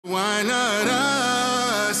Why not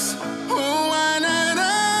us? Oh, why not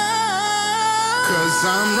us? 'Cause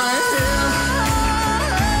I'm right here.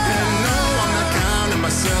 And no, I'm not counting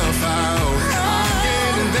myself out. I'm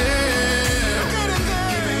getting there.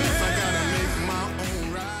 Even if I gotta make my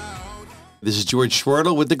own route. This is George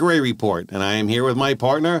Schwertl with the Gray Report, and I am here with my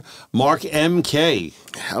partner, Mark M.K.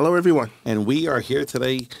 Hello, everyone. And we are here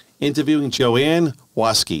today interviewing Joann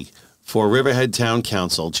Waski for Riverhead Town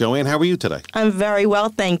Council. Joann, how are you today? I'm very well,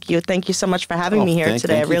 thank you. Thank you so much for having me here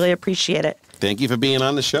today. I really appreciate it. Thank you for being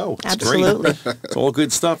on the show. It's Absolutely. great. It's all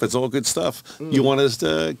good stuff. It's all good stuff. You want us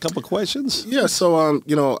to a couple questions? Yeah, so,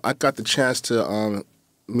 I got the chance to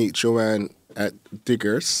meet Joann at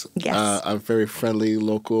Diggers. Yes. A very friendly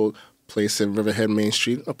local place in Riverhead Main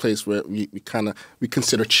Street, a place where we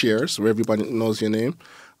consider Cheers, where everybody knows your name.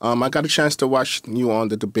 I got a chance to watch you on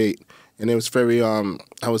the debate, and it was very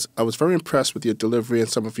I was very impressed with your delivery and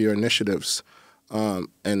some of your initiatives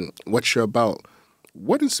and what you're about.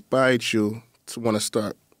 What inspired you to want to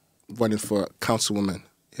start running for councilwoman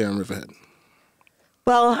here in Riverhead?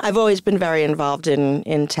 Well, I've always been very involved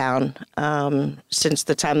in town. Since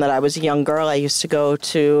the time that I was a young girl, I used to go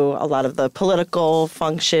to a lot of the political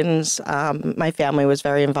functions. My family was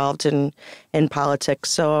very involved in politics,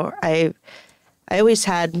 so I always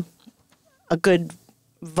had a good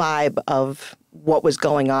vibe of what was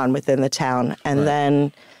going on within the town. And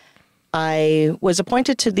then I was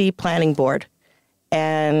appointed to the planning board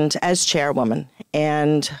and as chairwoman.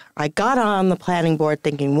 And I got on the planning board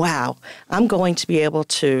thinking, wow, I'm going to be able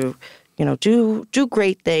to, do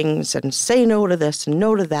great things and say no to this and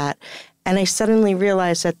no to that. And I suddenly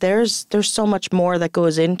realized that there's so much more that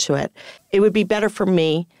goes into it. It would be better for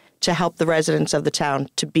me to help the residents of the town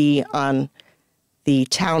to be on the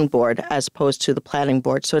town board as opposed to the planning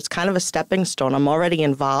board. So it's kind of a stepping stone. I'm already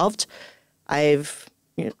involved. I've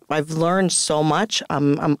learned so much.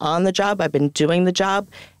 I'm on the job. I've been doing the job,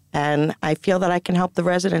 and I feel that I can help the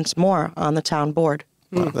residents more on the town board.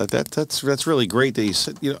 Wow, that's really great that you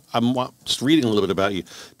said. I'm just reading a little bit about you.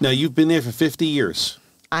 Now, you've been there for 50 years.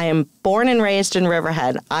 I am born and raised in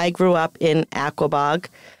Riverhead. I grew up in Aquabog.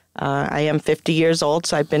 I am 50 years old,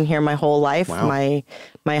 so I've been here my whole life. Wow.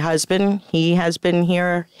 My husband, he has been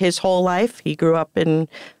here his whole life. He grew up in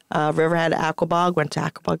Riverhead, Aquabog, went to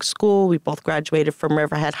Aquabog School. We both graduated from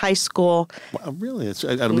Riverhead High School. Wow, really?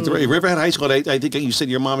 Riverhead High School, I think you said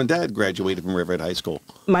your mom and dad graduated from Riverhead High School.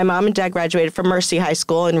 My mom and dad graduated from Mercy High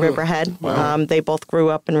School in Riverhead. Wow. They both grew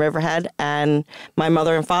up in Riverhead. And my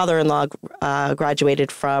mother and father-in-law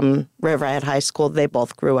graduated from Riverhead High School. They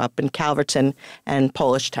both grew up in Calverton and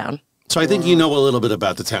Polish Town. So I think you know a little bit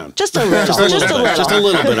about the town. Just a little. Just a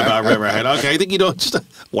little bit about Riverhead. Okay, I think you know.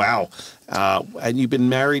 Wow. And you've been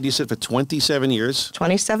married, you said, for 27 years.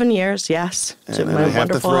 27 years, yes. And I have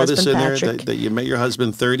to throw this in there that you met your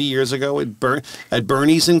husband 30 years ago at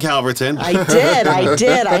Bernie's in Calverton. I did.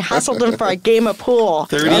 I hustled him for a game of pool.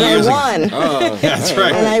 30 and years I won. Oh, that's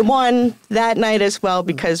right. And I won that night as well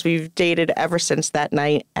because we've dated ever since that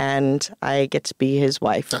night, and I get to be his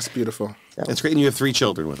wife. That's beautiful. So. That's great. And you have 3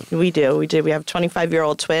 children with him. We do. We have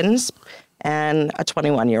 25-year-old twins and a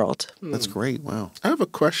 21-year-old. That's great. Wow. I have a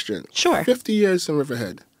question. Sure. 50 years in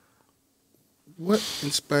Riverhead. What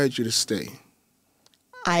inspired you to stay?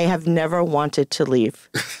 I have never wanted to leave.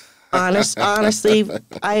 Honestly,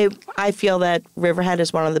 I feel that Riverhead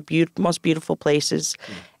is one of the most beautiful places.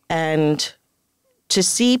 And to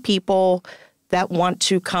see people that want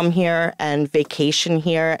to come here and vacation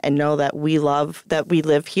here and know that we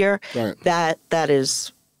live here, right. that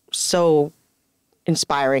is so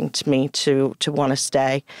inspiring to me to want to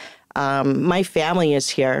stay. My family is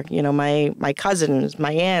here. My cousins,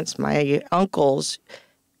 my aunts, my uncles.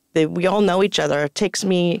 We all know each other. It takes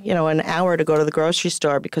me, an hour to go to the grocery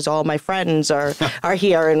store because all my friends are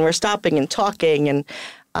here and we're stopping and talking. And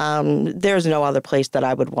there's no other place that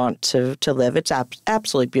I would want to live. It's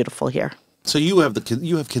absolutely beautiful here. So you have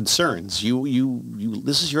concerns.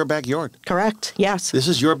 This is your backyard. Correct. Yes. This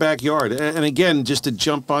is your backyard. And again, just to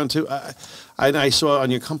jump onto, I saw on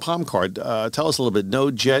your palm card. Tell us a little bit. No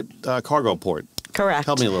jet cargo port. Correct.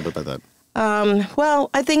 Tell me a little bit about that. Well,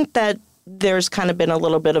 I think that there's kind of been a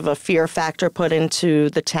little bit of a fear factor put into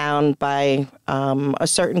the town by a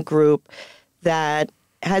certain group that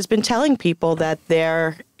has been telling people that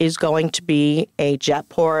there is going to be a jet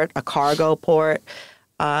port, a cargo port.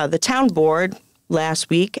 The town board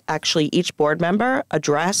last week, actually each board member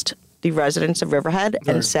addressed the residents of Riverhead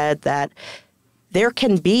and said that there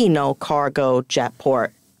can be no cargo jet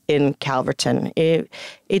port in Calverton.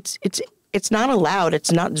 It's not allowed.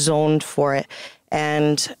 It's not zoned for it.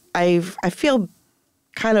 And I feel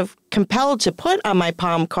kind of compelled to put on my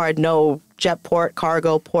palm card no jet port,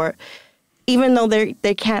 cargo port, even though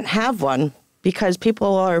they can't have one because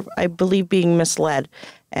people are, I believe, being misled.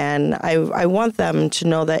 And I want them to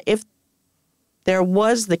know that if there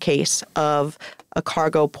was the case of a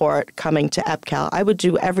cargo port coming to EPCAL, I would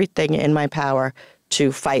do everything in my power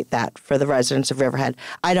to fight that for the residents of Riverhead.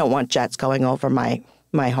 I don't want jets going over my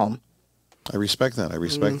home. I respect that. I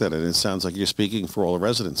respect that. And it sounds like you're speaking for all the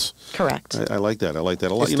residents. Correct. I like that. I like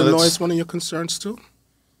that a lot. Is the noise one of your concerns too?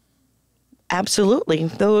 Absolutely.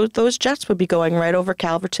 Those jets would be going right over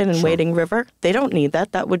Calverton and Wading River. They don't need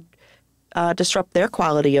that. That would disrupt their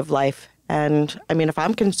quality of life. And, I mean, if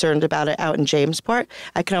I'm concerned about it out in Jamesport,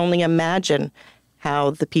 I can only imagine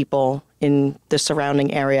how the people in the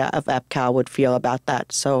surrounding area of EPCAL would feel about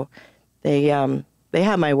that. So they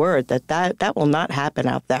have my word that will not happen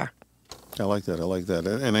out there. I like that. I like that.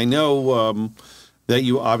 And I know that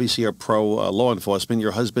you obviously are pro law enforcement.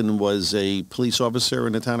 Your husband was a police officer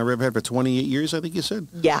in the town of Riverhead for 28 years, I think you said?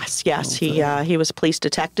 Yes. Okay. He was a police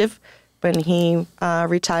detective when he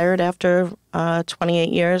retired after 28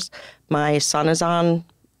 years. My son is on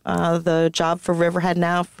the job for Riverhead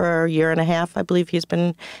now for a year and a half. I believe he's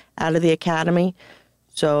been out of the academy.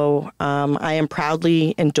 So I am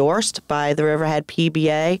proudly endorsed by the Riverhead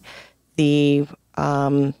PBA, the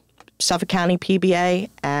Suffolk County PBA,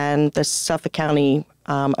 and the Suffolk County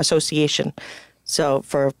Association, so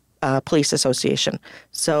for Police Association.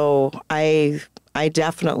 So I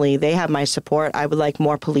definitely, they have my support. I would like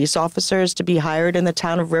more police officers to be hired in the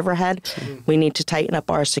town of Riverhead. We need to tighten up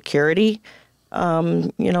our security.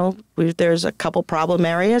 There's a couple problem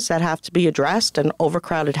areas that have to be addressed, and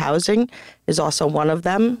overcrowded housing is also one of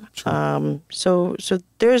them. So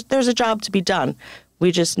there's a job to be done.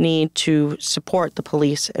 We just need to support the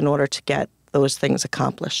police in order to get those things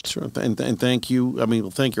accomplished. Sure, and thank you. I mean,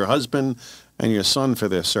 thank your husband and your son for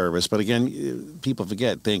their service. But again, people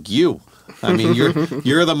forget, thank you. I mean,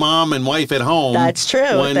 you're the mom and wife at home. That's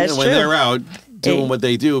true. When they're out doing what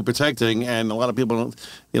they do, protecting, and a lot of people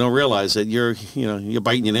don't realize that you're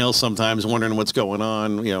biting your nails sometimes, wondering what's going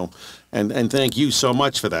on. And thank you so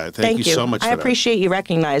much for that. Thank you so much. I appreciate you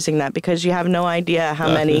recognizing that, because you have no idea how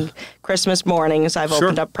many Christmas mornings I've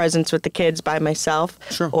opened up presents with the kids by myself.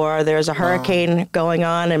 Sure. Or there's a hurricane going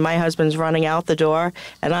on and my husband's running out the door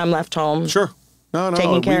and I'm left home. Sure. No,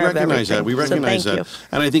 taking care we recognize that. We recognize that. You.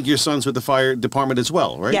 And I think your son's with the fire department as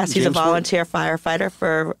well, right? Yes, he's a volunteer firefighter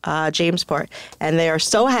for Jamesport, and they are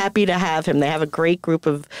so happy to have him. They have a great group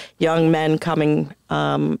of young men coming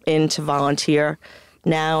in to volunteer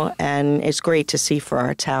now, and it's great to see for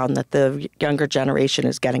our town that the younger generation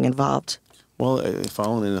is getting involved. Well,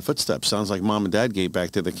 following in the footsteps, sounds like mom and dad gave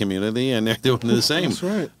back to the community, and they're doing the same. That's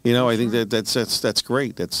right. I think that's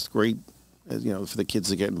great. That's great. For the kids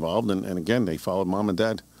to get involved, and again, they followed mom and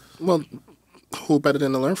dad. Well, who better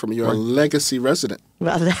than to learn from you? You're a legacy resident.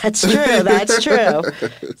 Well, that's true. That's true.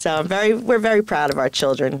 So we're very proud of our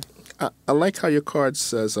children. I like how your card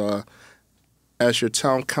says, as your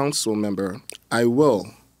town council member, I will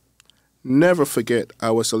never forget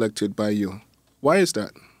I was elected by you. Why is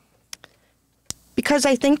that? Because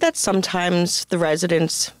I think that sometimes the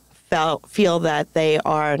residents feel that they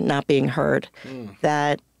are not being heard,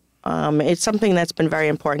 that it's something that's been very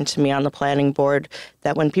important to me on the planning board,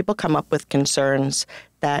 that when people come up with concerns,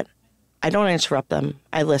 that I don't interrupt them.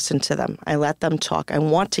 I listen to them. I let them talk. I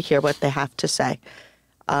want to hear what they have to say.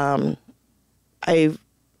 I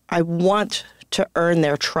want to earn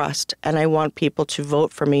their trust, and I want people to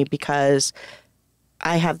vote for me because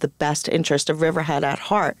I have the best interest of Riverhead at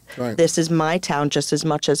heart. Right. This is my town just as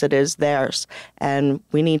much as it is theirs, and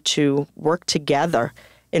we need to work together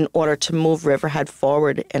in order to move Riverhead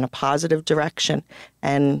forward in a positive direction.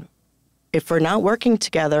 And if we're not working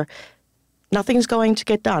together, nothing's going to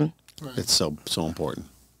get done. Right. It's so important.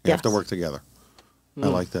 You have to work together. I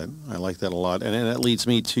like that. I like that a lot. And that leads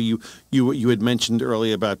me to you had mentioned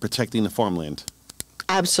earlier about protecting the farmland.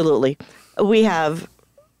 Absolutely. We have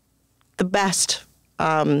the best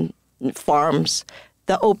farms,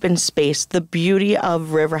 the open space, the beauty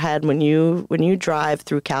of Riverhead. When you drive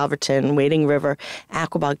through Calverton, Wading River,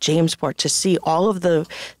 Aquabog, Jamesport, to see all of the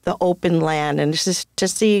open land, and just to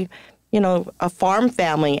see a farm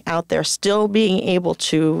family out there still being able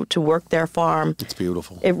to work their farm. It's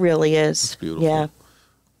beautiful. It really is. It's beautiful. Yeah.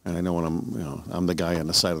 And I know when I'm the guy on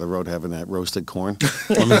the side of the road having that roasted corn.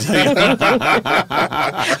 Let me tell you.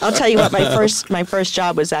 I'll tell you what. My first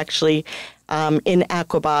job was actually in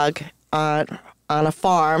Aquabog on a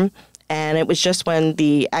farm, And it was just when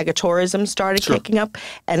the agritourism started kicking up,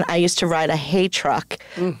 and I used to ride a hay truck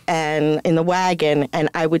and in the wagon, and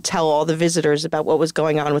I would tell all the visitors about what was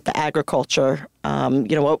going on with the agriculture,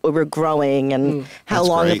 what we were growing and how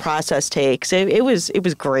long the process takes. It was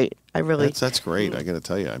great. That's great. I got to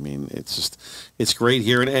tell you. I mean, it's great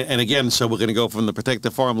here. And again, so we're going to go from the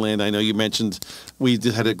protected farmland. I know you mentioned we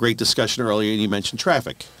had a great discussion earlier, and you mentioned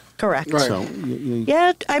traffic. Correct. Right. So,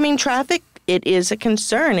 yeah, I mean, traffic, it is a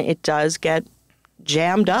concern. It does get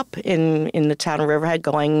jammed up in the town of Riverhead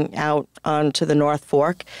going out onto the North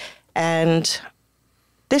Fork. And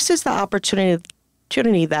this is the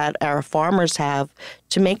opportunity that our farmers have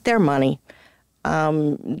to make their money.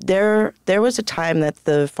 There was a time that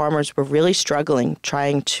the farmers were really struggling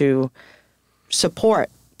trying to support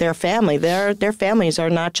their family. Their families are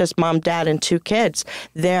not just mom, dad, and 2 kids.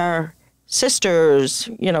 They're sisters,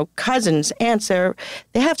 cousins, aunts. They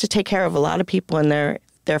have to take care of a lot of people in their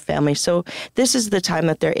family. So this is the time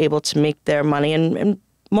that they're able to make their money. And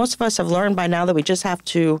most of us have learned by now that we just have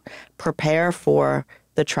to prepare for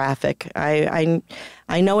the traffic. I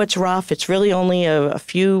know it's rough. It's really only a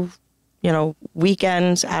few,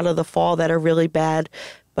 weekends out of the fall that are really bad.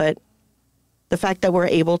 But the fact that we're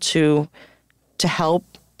able to help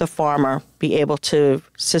the farmer be able to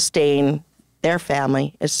sustain their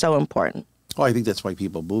family is so important. Oh, I think that's why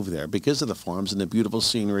people move there, because of the farms and the beautiful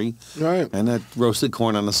scenery, right? And that roasted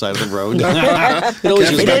corn on the side of the road.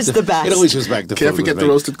 It is the best. It always goes back to Can't food forget with the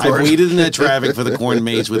me. roasted corn. I've waited in that traffic for the corn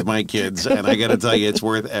maze with my kids, and I got to tell you, it's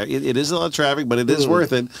worth it. It is a lot of traffic, but it is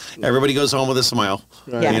worth it. Everybody goes home with a smile,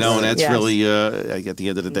 Right. Yes. and that's Yes. really at the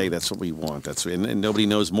end of the day, that's what we want. And nobody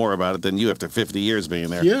knows more about it than you after 50 years being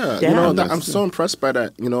there. Yeah, Yeah. I'm so impressed by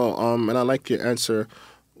that. And I like your answer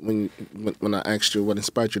when I asked you what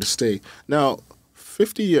inspired you to stay. Now,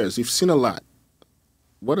 50 years, you've seen a lot.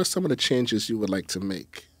 What are some of the changes you would like to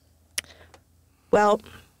make? Well,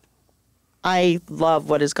 I love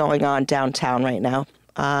what is going on downtown right now.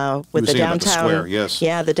 With the downtown, the square, yes.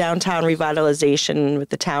 Yeah, the downtown revitalization with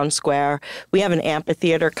the town square. We have an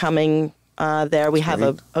amphitheater coming there. We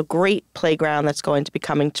have a great playground that's going to be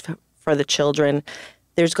coming for the children.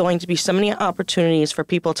 There's going to be so many opportunities for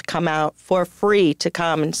people to come out for free to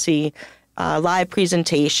come and see live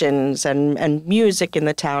presentations and music in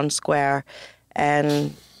the town square.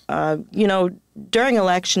 And, during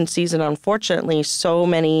election season, unfortunately, so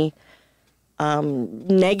many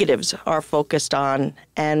negatives are focused on,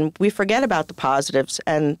 and we forget about the positives.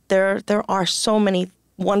 And there are so many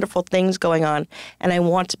wonderful things going on, and I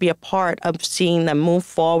want to be a part of seeing them move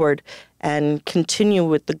forward and continue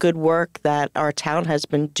with the good work that our town has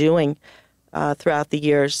been doing throughout the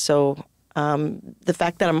years. So the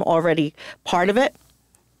fact that I'm already part of it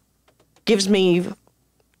gives me,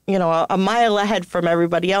 a mile ahead from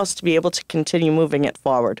everybody else to be able to continue moving it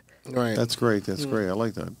forward. Right. That's great. That's great. I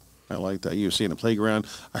like that. You were seeing a playground.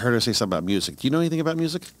 I heard her say something about music. Do you know anything about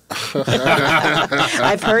music?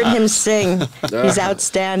 I've heard him sing. He's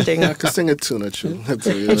outstanding. I can sing a tune or two.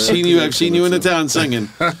 I've seen you in the town singing.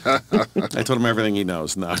 I told him everything he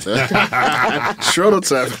knows. No. Schwertl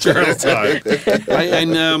time.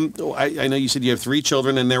 I know you said you have 3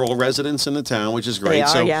 children, and they're all residents in the town, which is great. They are,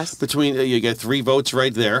 so yes. between you get 3 votes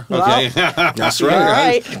right there. Okay, Well, That's all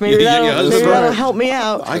right. right. Maybe that'll help me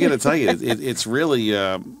out. I got to tell you, it's really.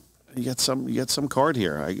 You get some card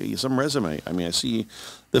here. Some resume. I mean, I see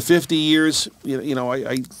the 50 years.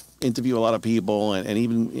 I interview a lot of people, and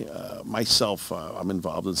even myself. I'm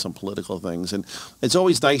involved in some political things, and it's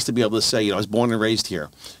always nice to be able to say, I was born and raised here.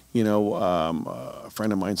 A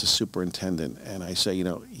friend of mine's a superintendent, and I say,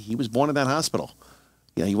 he was born in that hospital.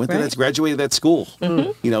 He went to that, graduated that school.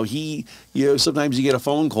 Mm-hmm. Sometimes you get a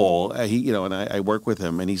phone call. And I work with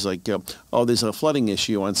him, and he's like, there's a flooding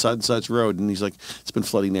issue on such and such road, and he's like, it's been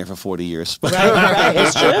flooding there for 40 years. Right.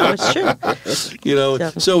 It's true.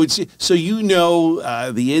 So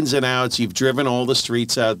the ins and outs. You've driven all the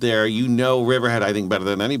streets out there. Riverhead, I think, better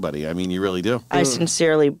than anybody. I mean, you really do. I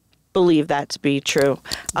sincerely believe that to be true.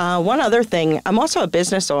 One other thing, I'm also a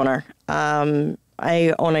business owner.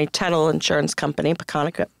 I own a title insurance company,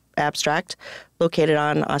 Peconic Abstract, located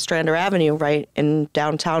on Ostrander Avenue, right in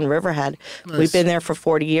downtown Riverhead. Nice. We've been there for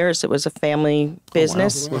 40 years. It was a family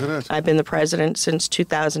business. Oh, wow. I've been the president since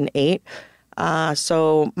 2008.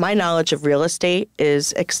 So my knowledge of real estate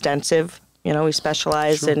is extensive. We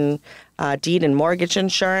specialize in deed and mortgage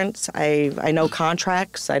insurance. I know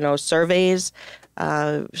contracts. I know surveys.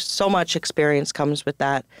 So much experience comes with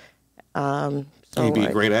that. You'd be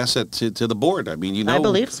a great asset to the board. I mean, I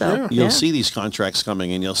believe so. You'll see these contracts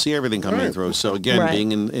coming, and you'll see everything coming through. So again,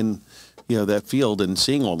 being in that field and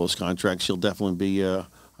seeing all those contracts, you'll definitely be a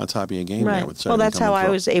on top of your game Right. there. With Well, that's how I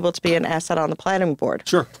through. was able to be an asset on the planning board.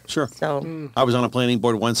 Sure. So I was on a planning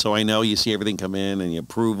board once, so I know you see everything come in and the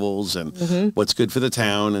approvals and what's good for the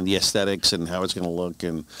town and the aesthetics and how it's going to look.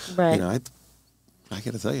 And, Right. you know, I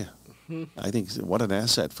got to tell you, I think what an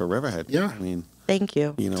asset for Riverhead. Yeah. I mean, thank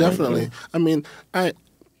you. you know, Definitely. I mean, I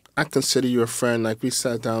consider you a friend. Like, we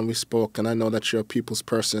sat down, we spoke, and I know that you're a people's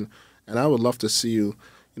person, and I would love to see you,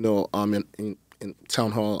 you know, in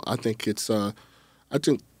town hall. I think I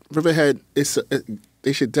think Riverhead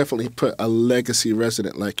they should definitely put a legacy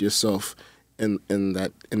resident like yourself in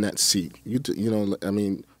that seat. You know, I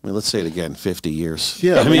mean. I mean, let's say it again, 50 years.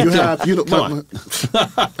 Yeah, I mean, come on.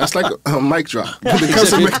 That's like a mic drop.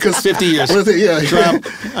 Because 50 years. Yeah, Drop.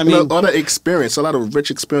 I mean, a lot of experience, a lot of rich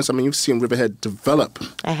experience. I mean, you've seen Riverhead develop.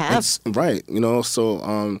 I have. Right, you know,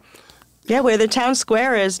 so. Yeah, where the town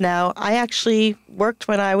square is now, I actually worked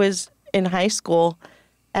when I was in high school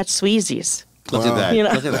at Sweezy's. Look at that. You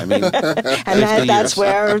know? Look at that. I mean, And that's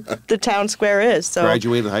where the town square is. So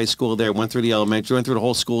graduated high school there, went through the elementary, went through the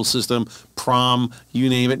whole school system, prom, you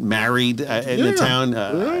name it, married in the town.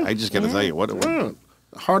 I just got to tell you,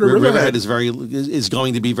 Heart of Riverhead Riverhead is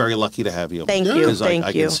going to be very lucky to have you. Thank you. Because Thank I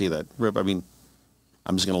you. can see that. I mean,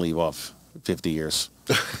 I'm just going to leave off 50 years.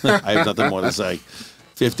 I have nothing more to say.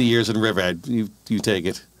 50 years in Riverhead, you take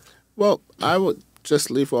it. Well, I would just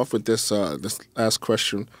leave off with this last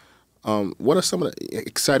question. What are some of the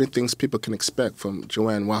exciting things people can expect from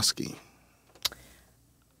Joann Waski?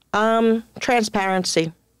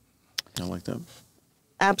 transparency. I like that.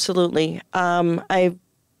 Absolutely. I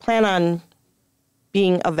plan on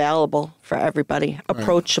being available for everybody,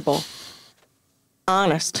 approachable,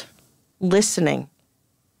 honest, listening.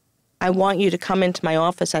 I want you to come into my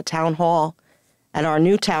office at Town Hall, at our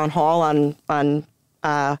new Town Hall on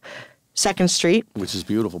 2nd Street. Which is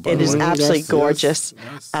beautiful, by It the is way. absolutely gorgeous.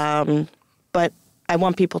 Yes. But I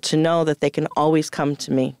want people to know that they can always come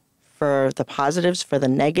to me for the positives, for the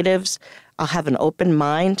negatives. I'll have an open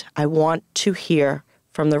mind. I want to hear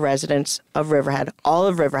from the residents of Riverhead, all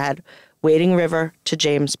of Riverhead, Wading River to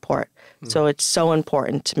Jamesport. So it's so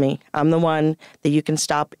important to me. I'm the one that you can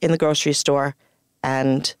stop in the grocery store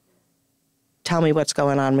and tell me what's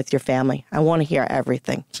going on with your family. I want to hear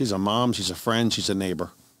everything. She's a mom, she's a friend, she's a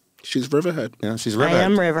neighbor. She's Riverhead. You know, she's Riverhead. I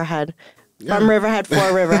am Riverhead. From Riverhead for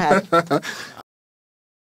Riverhead.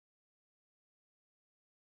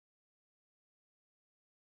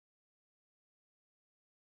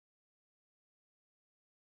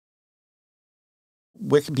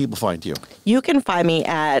 Where can people find you? You can find me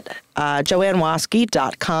at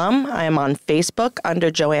joannwaski.com. I am on Facebook under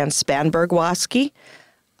Joann Spanberg Waski.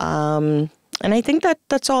 And I think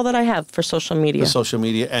that's all that I have for social media. The social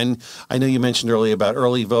media. And I know you mentioned earlier about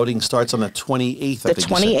early voting starts on the 28th. The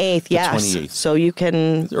 28th, yes. The 28th. So you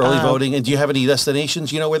can... Early voting. And do you have any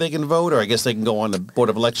destinations, where they can vote? Or I guess they can go on the Board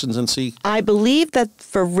of Elections and see? I believe that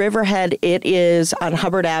for Riverhead, it is on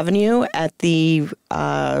Hubbard Avenue at the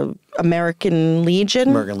American Legion.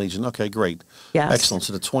 American Legion. Okay, great. Yes. Excellent.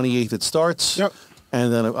 So the 28th it starts. Yep.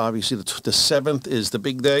 And then obviously the 7th is the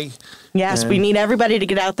big day. Yes, And- we need everybody to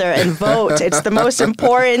get out there and vote. It's the most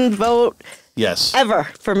important vote Yes. ever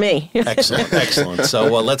for me. Excellent. Excellent. So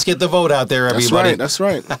let's get the vote out there, everybody. That's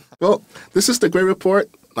right. Well, this is the Great Report.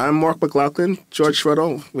 I'm Mark McLaughlin, George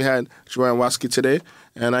Schwertl. We had Joann Waski today,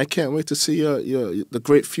 and I can't wait to see the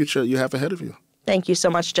great future you have ahead of you. Thank you so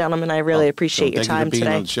much, gentlemen. I really appreciate your time Thank you for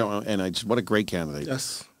being today. on the show. And what a great candidate.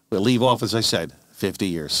 Yes. We'll leave off, as I said, 50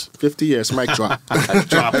 years. 50 years, mic drop.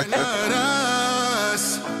 Drop.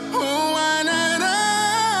 Us, who wanted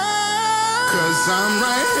us? 'Cause I'm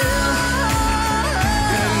right here,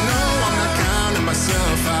 and no, I'm not counting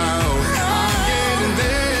myself out.